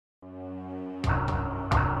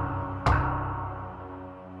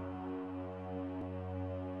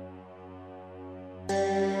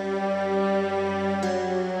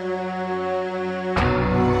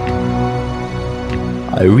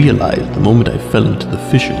I realized the moment I fell into the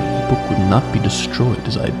fissure that the book would not be destroyed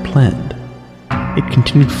as I had planned. It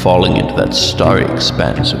continued falling into that starry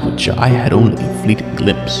expanse of which I had only a fleeting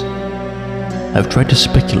glimpse. I've tried to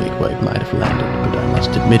speculate where it might have landed, but I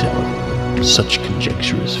must admit, however, such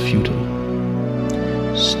conjecture is futile.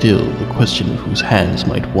 Still, the question of whose hands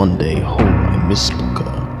might one day hold my MYST book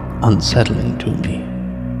are unsettling to me.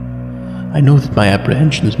 I know that my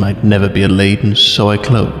apprehensions might never be allayed, and so I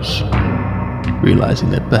close, realizing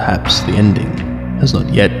that perhaps the ending has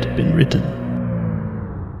not yet been written.